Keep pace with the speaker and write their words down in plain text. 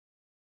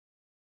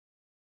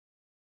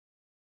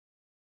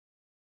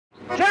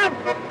Jump!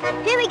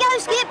 Here we go,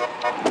 Skip.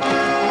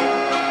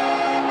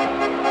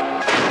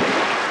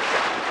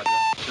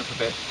 Jump a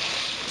bit.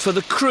 For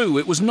the crew,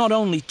 it was not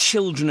only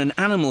children and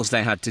animals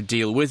they had to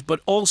deal with, but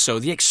also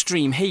the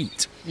extreme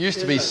heat. It used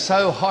to be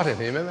so hot in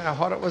here. Remember how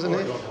hot it was in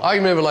here? I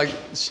remember, like,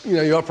 you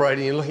know, you're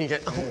operating and looking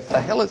at, oh, what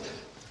the hell is...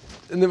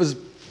 And there was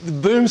the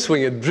boom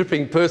swinger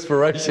dripping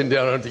perspiration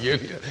down onto you.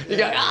 You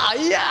go,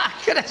 yeah,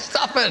 gotta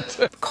stop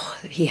it. God,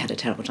 he had a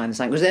terrible time this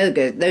night,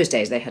 because those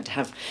days they had to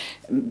have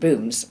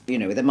booms, you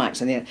know, with the mics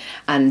on the end.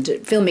 And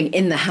filming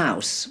in the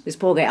house, this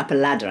poor guy up a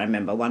ladder, I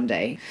remember one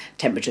day,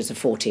 temperatures of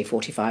 40,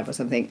 45 or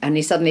something, and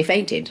he suddenly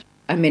fainted.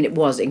 I mean, it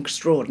was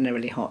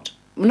extraordinarily hot.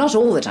 Not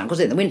all the time,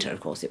 because in the winter, of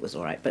course, it was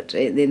all right, but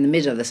in the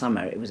middle of the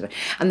summer, it was...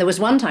 And there was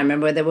one time,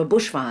 remember, where there were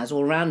bushfires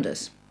all around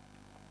us.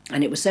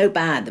 And it was so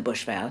bad, the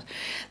bushfires,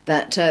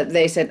 that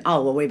they said,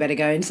 oh, well, we better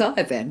go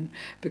inside then,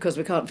 because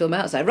we can't film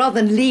outside,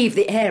 rather than leave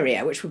the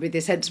area, which would be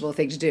the sensible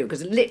thing to do,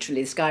 because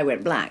literally the sky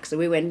went black, so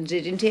we went and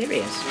did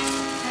interiors.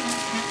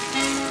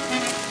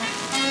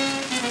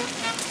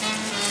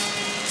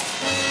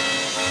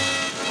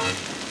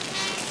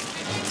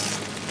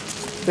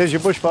 There's your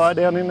bushfire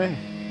down in there.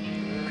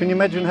 Can you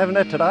imagine having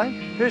that today?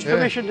 Whose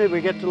permission did we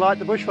get to light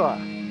the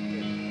bushfire?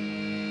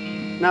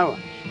 No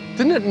one.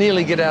 Didn't it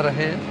nearly get out of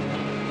hand?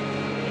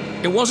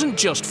 It wasn't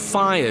just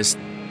fires.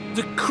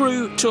 The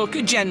crew took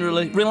a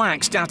generally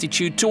relaxed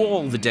attitude to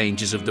all the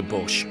dangers of the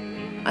bush.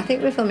 I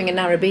think we're filming in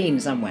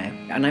Narrabeen somewhere,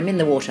 and I'm in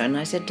the water, and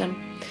I said,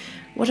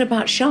 what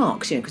about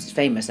sharks, you know, because it's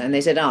famous. And they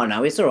said, oh,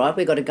 no, it's all right,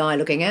 we've got a guy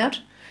looking out.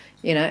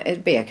 You know,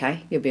 it'll be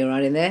OK, you'll be all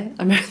right in there.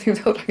 I mean, I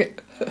think they'll like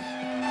it.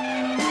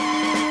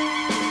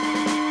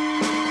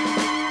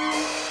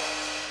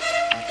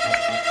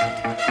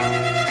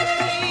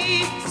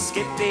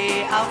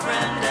 Skippy, our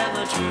friend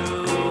ever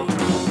true.